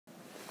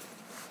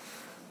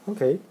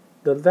Okay,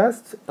 the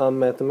last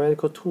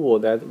mathematical tool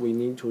that we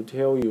need to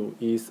tell you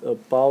is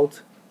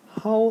about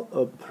how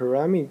a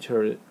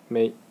parameter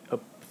may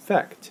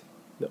affect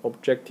the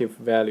objective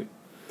value.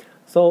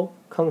 So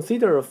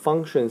consider a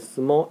function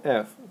small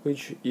f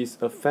which is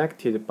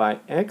affected by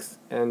x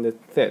and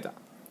theta,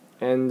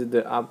 and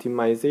the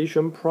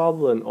optimization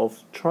problem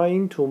of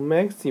trying to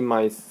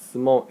maximize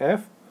small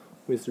f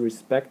with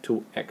respect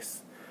to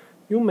x.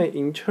 You may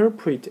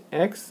interpret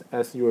x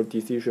as your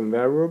decision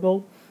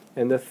variable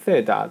and the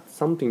theta,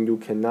 something you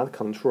cannot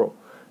control,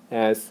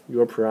 as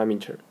your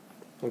parameter.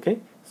 Okay,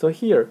 so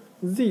here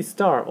z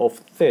star of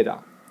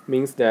theta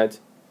means that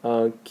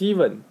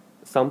given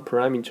some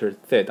parameter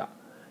theta,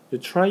 you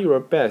try your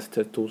best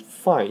to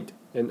find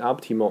an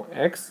optimal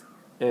x,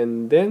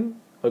 and then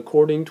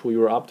according to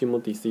your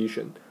optimal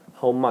decision,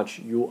 how much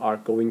you are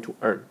going to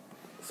earn.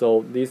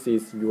 So this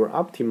is your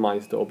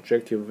optimized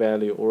objective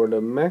value, or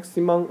the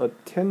maximum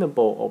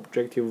attainable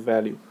objective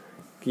value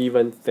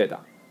given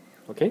theta.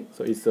 Okay,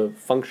 so it's a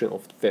function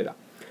of theta.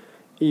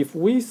 If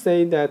we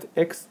say that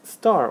x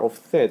star of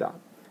theta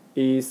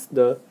is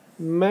the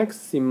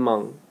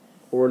maximum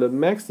or the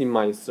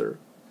maximizer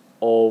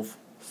of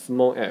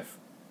small f,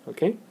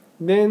 okay,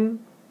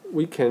 then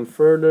we can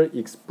further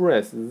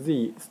express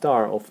z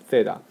star of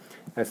theta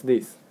as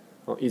this.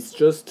 It's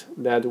just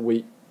that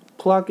we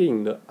plug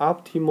in the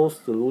optimal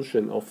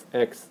solution of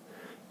x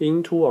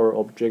into our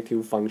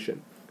objective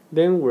function.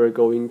 Then we're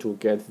going to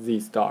get z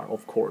star,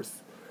 of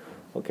course.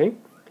 Okay,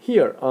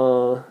 here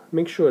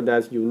make sure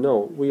that you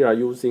know we are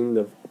using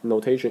the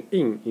notation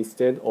in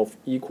instead of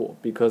equal,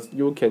 because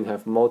you can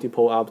have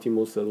multiple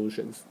optimal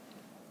solutions.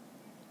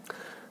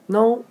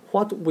 Now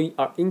what we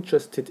are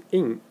interested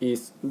in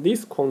is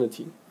this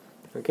quantity.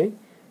 Okay,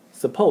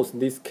 suppose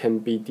this can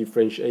be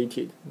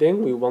differentiated,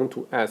 then we want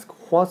to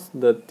ask what's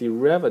the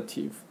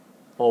derivative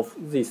of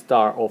z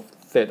star of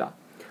theta.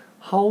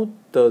 How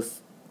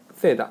does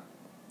theta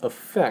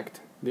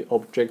affect the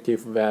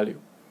objective value?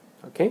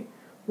 Okay,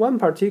 one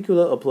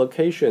particular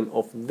application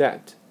of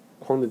that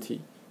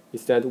quantity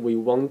is that we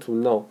want to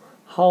know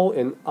how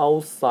an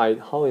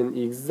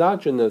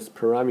exogenous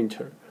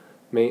parameter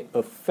may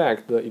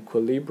affect the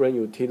equilibrium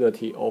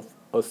utility of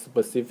a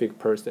specific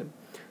person.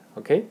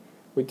 Okay,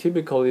 we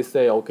typically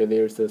say, okay,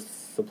 there's a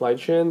supply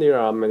chain, there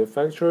are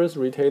manufacturers,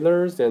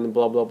 retailers, and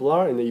blah blah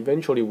blah, and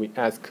eventually we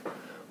ask,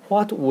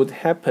 what would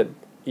happen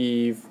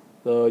if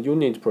the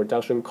unit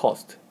production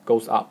cost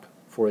goes up,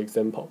 for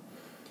example?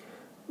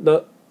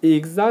 The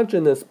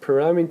exogenous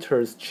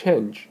parameters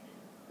change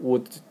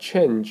would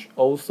change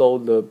also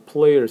the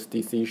player's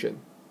decision,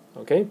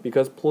 okay?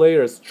 Because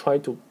players try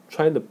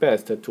the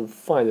best to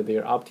find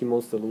their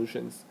optimal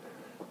solutions,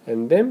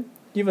 and then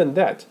given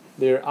that,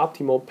 their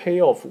optimal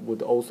payoff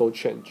would also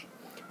change.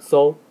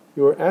 So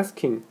you're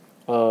asking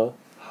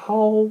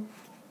how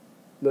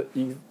the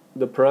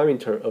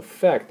parameter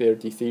affect their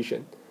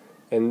decision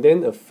and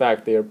then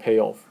affect their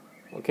payoff.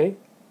 Okay,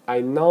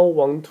 I now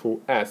want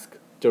to ask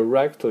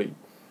directly,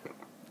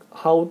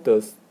 how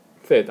does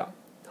the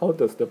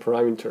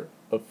parameter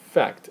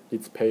affect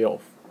its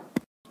payoff?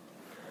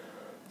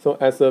 So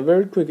as a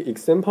very quick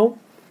example,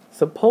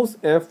 suppose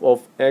f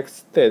of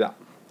x theta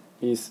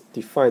is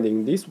defined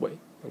in this way.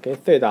 Okay,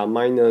 theta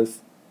minus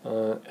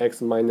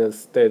x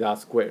minus theta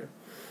squared.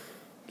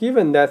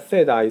 Given that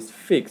theta is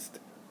fixed,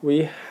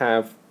 we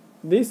have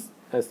this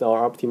as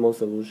our optimal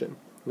solution.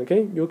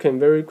 Okay, you can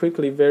very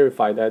quickly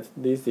verify that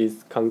this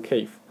is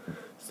concave.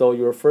 So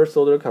your first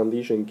order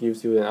condition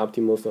gives you an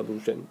optimal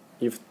solution.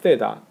 If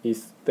theta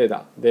is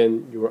theta,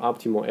 then your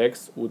optimal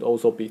x would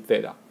also be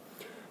theta.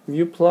 If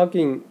you plug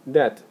in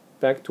that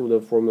back to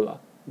the formula,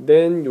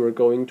 then you're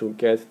going to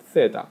get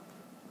theta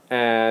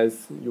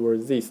as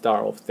your z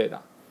star of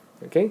theta.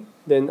 Okay,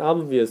 then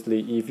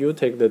obviously if you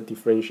take the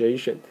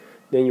differentiation,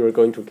 then you're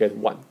going to get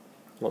 1.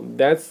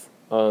 That's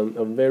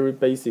a very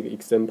basic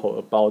example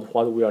about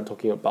what we are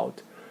talking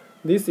about.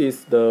 This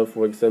is the,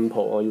 for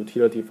example,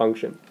 utility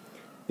function.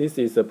 This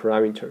is a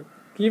parameter.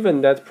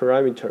 Given that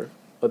parameter,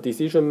 a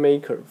decision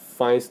maker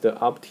finds the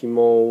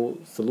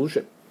optimal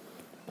solution.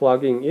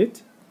 Plugging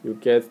it, you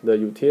get the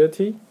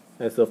utility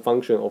as a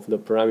function of the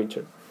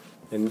parameter,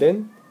 and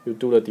then you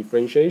do the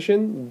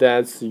differentiation.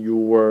 That's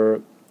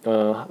your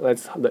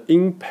that's the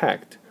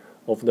impact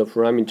of the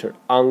parameter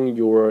on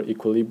your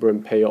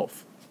equilibrium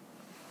payoff.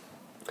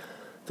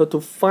 So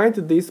to find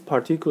this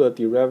particular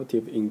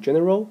derivative in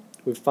general,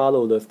 we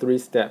follow the 3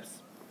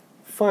 steps.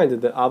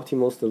 Find the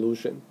optimal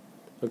solution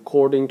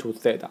according to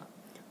theta.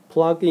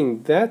 Plug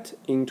in that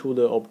into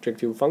the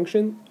objective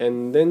function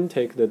and then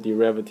take the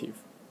derivative.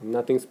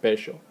 Nothing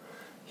special.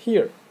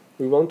 Here,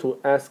 we want to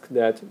ask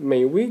that,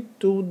 may we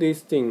do this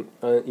thing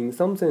in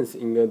some sense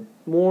in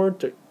a more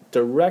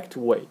direct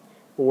way,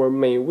 or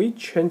may we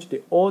change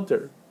the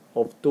order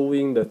of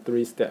doing the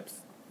 3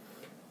 steps?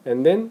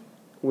 And then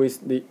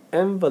with the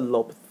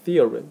envelope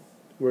theorem,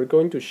 we're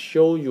going to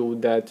show you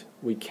that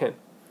we can.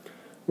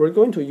 We're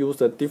going to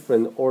use a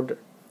different order.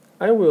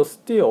 I will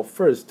still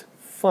first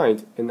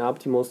find an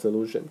optimal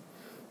solution,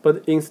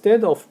 but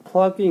instead of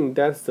plugging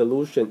that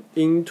solution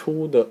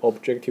into the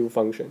objective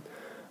function,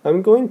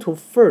 I'm going to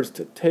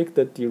first take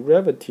the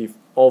derivative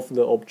of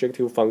the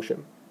objective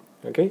function.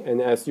 Okay,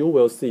 and as you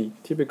will see,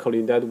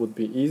 typically that would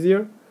be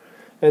easier.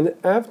 And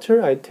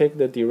after I take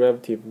the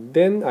derivative,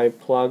 then I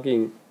plug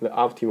in the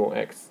optimal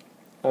x.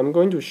 I'm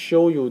going to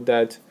show you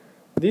that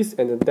this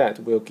and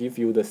that will give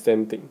you the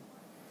same thing.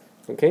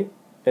 Okay,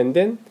 and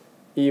then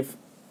if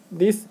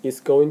this is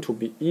going to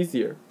be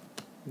easier,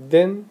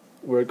 then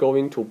we're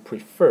going to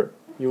prefer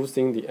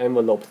using the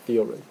envelope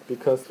theorem,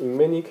 because in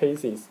many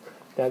cases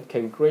that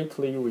can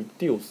greatly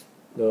reduce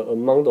the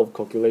amount of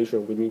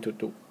calculation we need to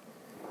do.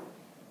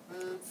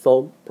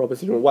 So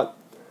proposition 1.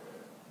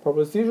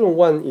 Proposition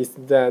 1 is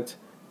that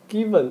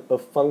given a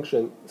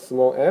function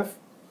small f,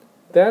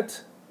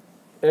 that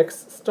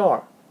x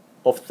star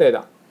of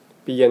theta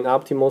be an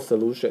optimal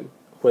solution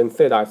when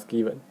theta is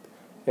given,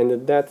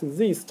 and that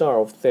z star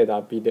of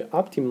theta be the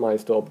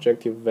optimized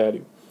objective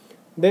value.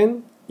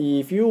 Then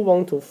if you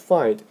want to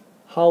find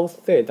how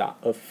theta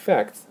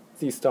affects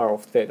z star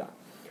of theta,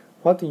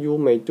 what you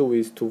may do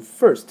is to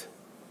first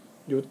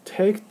you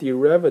take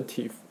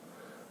derivative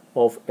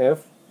of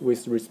f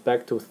with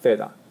respect to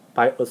theta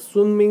by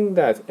assuming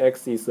that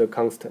x is a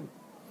constant.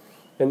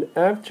 And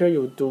after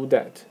you do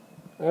that,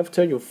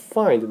 after you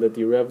find the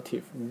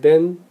derivative,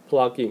 then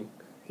plug in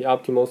the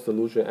optimal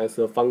solution as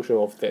a function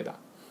of theta.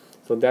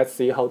 So let's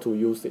see how to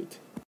use it.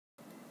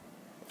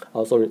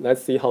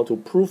 Let's see how to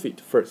prove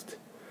it first.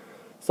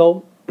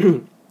 So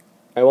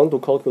I want to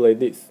calculate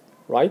this,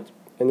 right?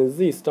 And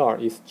z star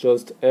is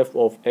just f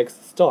of x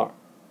star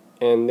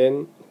and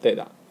then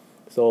theta.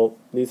 So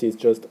this is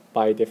just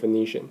by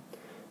definition.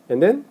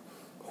 And then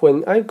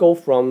when I go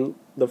from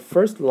the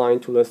first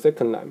line to the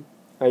second line,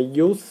 I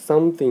use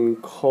something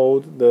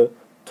called the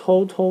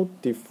total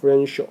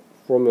differential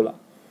formula.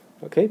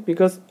 Okay,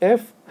 because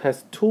f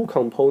has two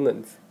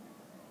components.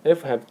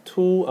 F have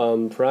two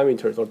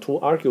parameters or two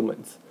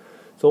arguments.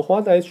 So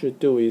what I should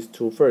do is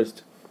to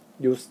first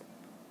use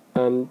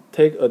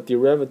take a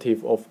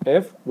derivative of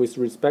f with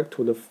respect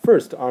to the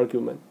first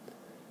argument.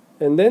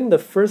 And then the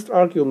first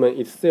argument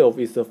itself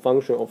is a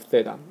function of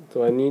theta.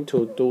 So I need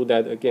to do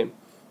that again.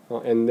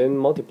 And then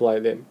multiply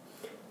them.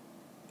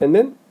 And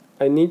then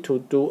I need to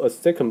do a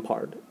second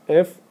part.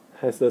 F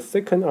has a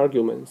second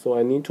argument, so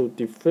I need to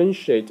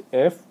differentiate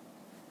f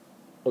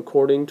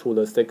according to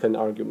the second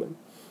argument.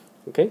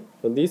 Okay,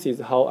 so this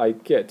is how I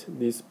get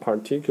this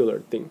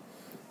particular thing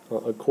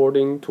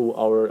according to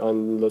our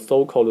the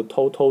so-called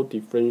total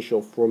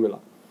differential formula.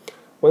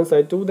 Once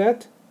I do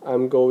that,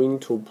 I'm going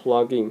to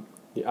plug in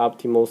the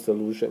optimal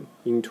solution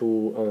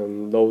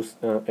into those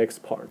x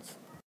parts.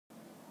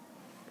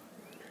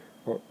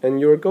 And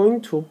you're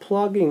going to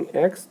plug in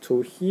x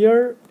to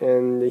here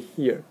and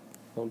here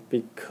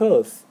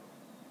because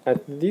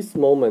at this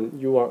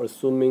moment you are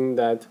assuming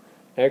that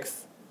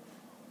x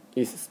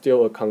is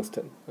still a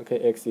constant. Okay,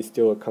 x is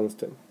still a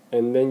constant,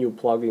 and then you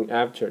plug in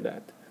after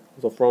that.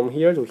 So from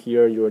here to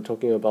here you are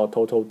talking about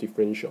total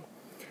differential.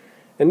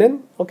 And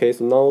then okay,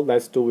 so now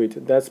let's do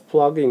it. Let's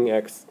plug in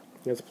x.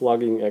 Let's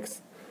plug in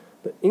x.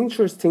 The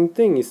interesting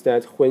thing is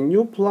that when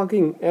you plug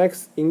in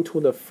x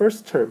into the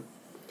first term,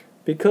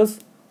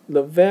 because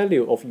the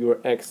value of your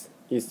x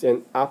is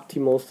an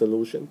optimal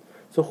solution,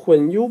 so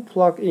when you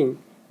plug in,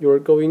 you're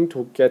going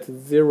to get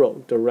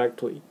 0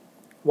 directly.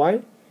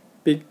 Why?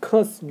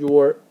 Because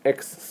your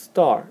x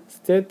star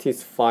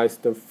satisfies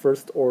the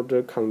first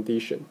order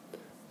condition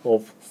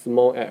of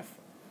small f.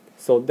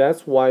 So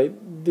that's why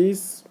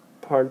this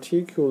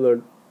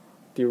particular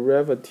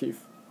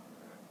derivative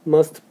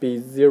must be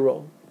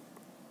 0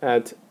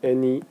 at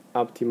any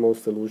optimal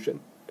solution,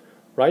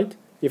 right?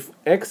 If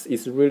x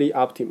is really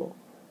optimal,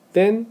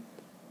 then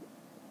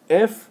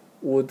f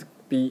would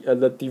be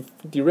the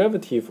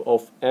derivative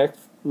of x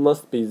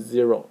must be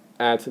 0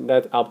 at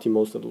that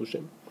optimal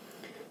solution.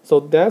 So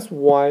that's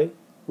why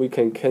we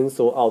can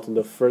cancel out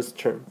the first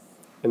term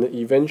and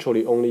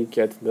eventually only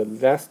get the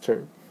last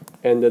term.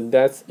 And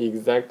that's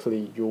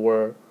exactly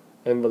your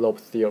envelope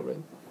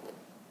theorem.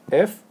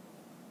 F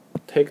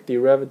take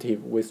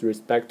derivative with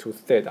respect to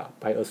theta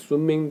by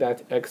assuming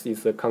that x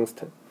is a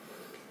constant.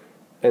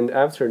 And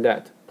after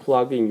that,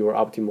 plug in your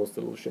optimal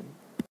solution.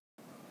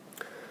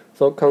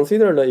 So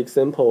consider the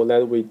example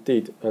that we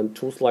did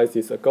 2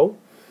 slides ago.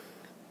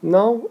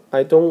 Now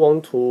I don't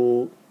want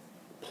to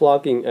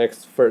plug in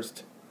x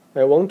first.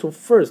 I want to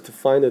first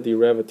find the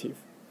derivative.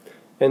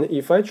 And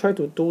if I try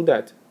to do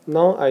that,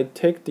 now I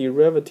take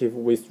derivative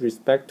with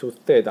respect to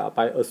theta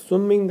by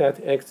assuming that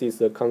x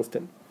is a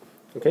constant.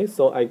 Okay,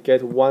 so I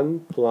get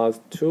 1 plus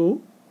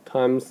 2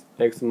 times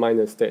x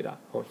minus theta.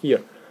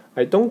 Here,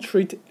 I don't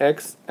treat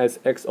x as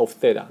x of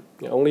theta.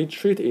 I only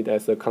treat it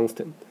as a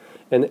constant.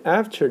 And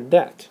after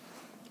that,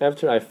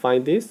 after I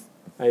find this,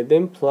 I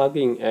then plug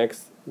in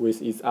x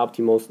with its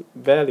optimal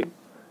value,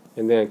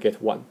 and then I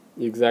get 1,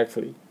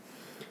 exactly.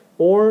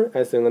 Or,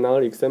 as in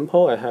another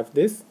example, I have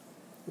this,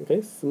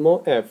 okay,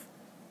 small f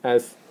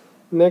as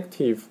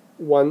negative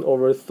 1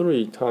 over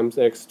 3 times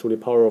x to the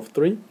power of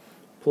 3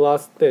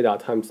 plus theta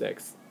times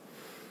x.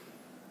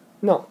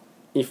 Now,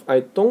 if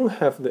I don't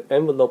have the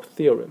envelope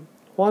theorem,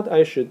 what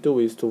I should do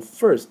is to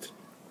first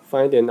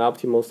find an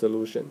optimal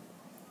solution.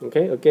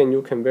 Okay, again,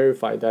 you can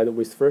verify that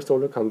with first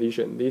order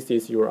condition, this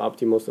is your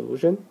optimal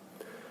solution.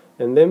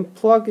 And then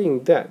plug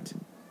in that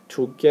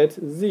to get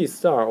z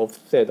star of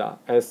theta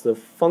as a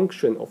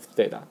function of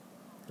theta.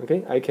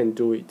 Okay, I can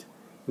do it.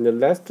 And then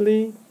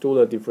lastly, do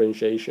the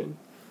differentiation.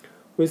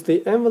 With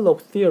the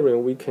envelope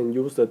theorem, we can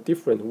use a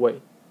different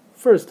way.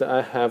 First,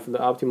 I have the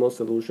optimal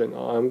solution.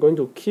 I'm going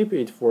to keep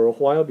it for a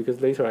while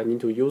because later I need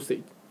to use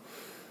it.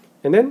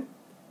 And then,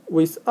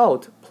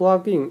 without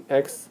plugging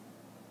x,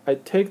 I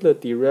take the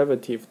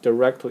derivative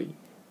directly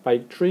by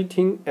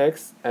treating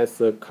x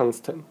as a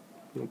constant.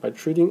 In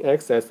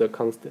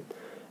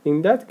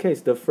that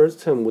case, the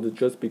first term would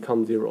just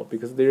become 0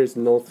 because there is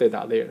no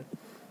theta there.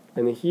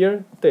 And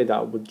here,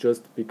 theta would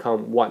just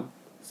become 1.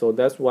 So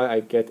that's why I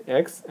get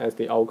x as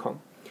the outcome.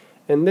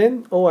 And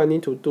then all I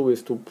need to do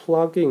is to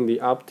plug in the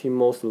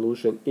optimal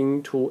solution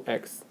into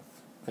x.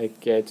 I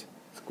get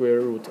square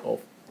root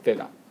of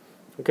theta.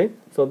 Okay,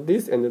 so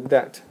this and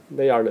that,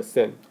 they are the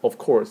same, of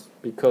course,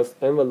 because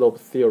envelope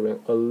theorem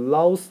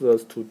allows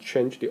us to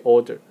change the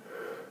order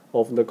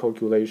of the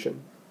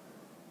calculation.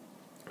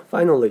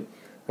 Finally,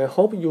 I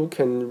hope you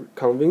can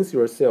convince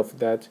yourself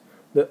that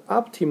the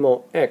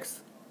optimal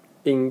x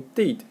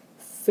indeed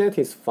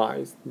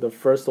satisfies the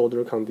first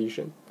order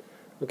condition.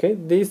 Okay,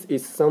 this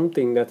is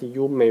something that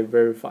you may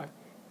verify,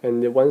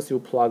 and once you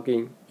plug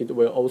in, it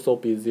will also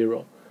be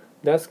 0.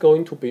 That's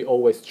going to be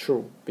always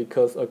true,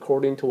 because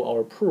according to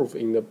our proof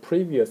in the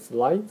previous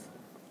slides,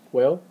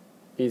 well,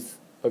 it's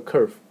a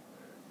curve,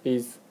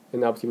 it's an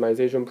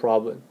optimization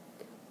problem.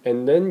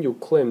 And then you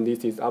claim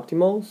this is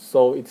optimal,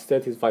 so it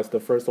satisfies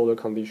the first order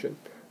condition.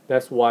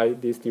 That's why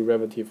this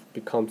derivative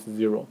becomes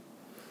 0.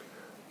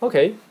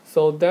 Okay,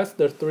 so that's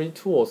the 3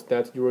 tools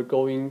that you're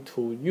going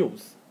to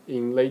use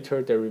in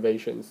later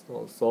derivations.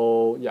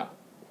 So yeah,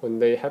 when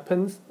they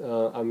happen,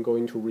 I'm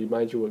going to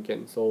remind you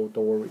again, so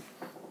don't worry.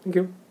 Thank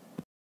you.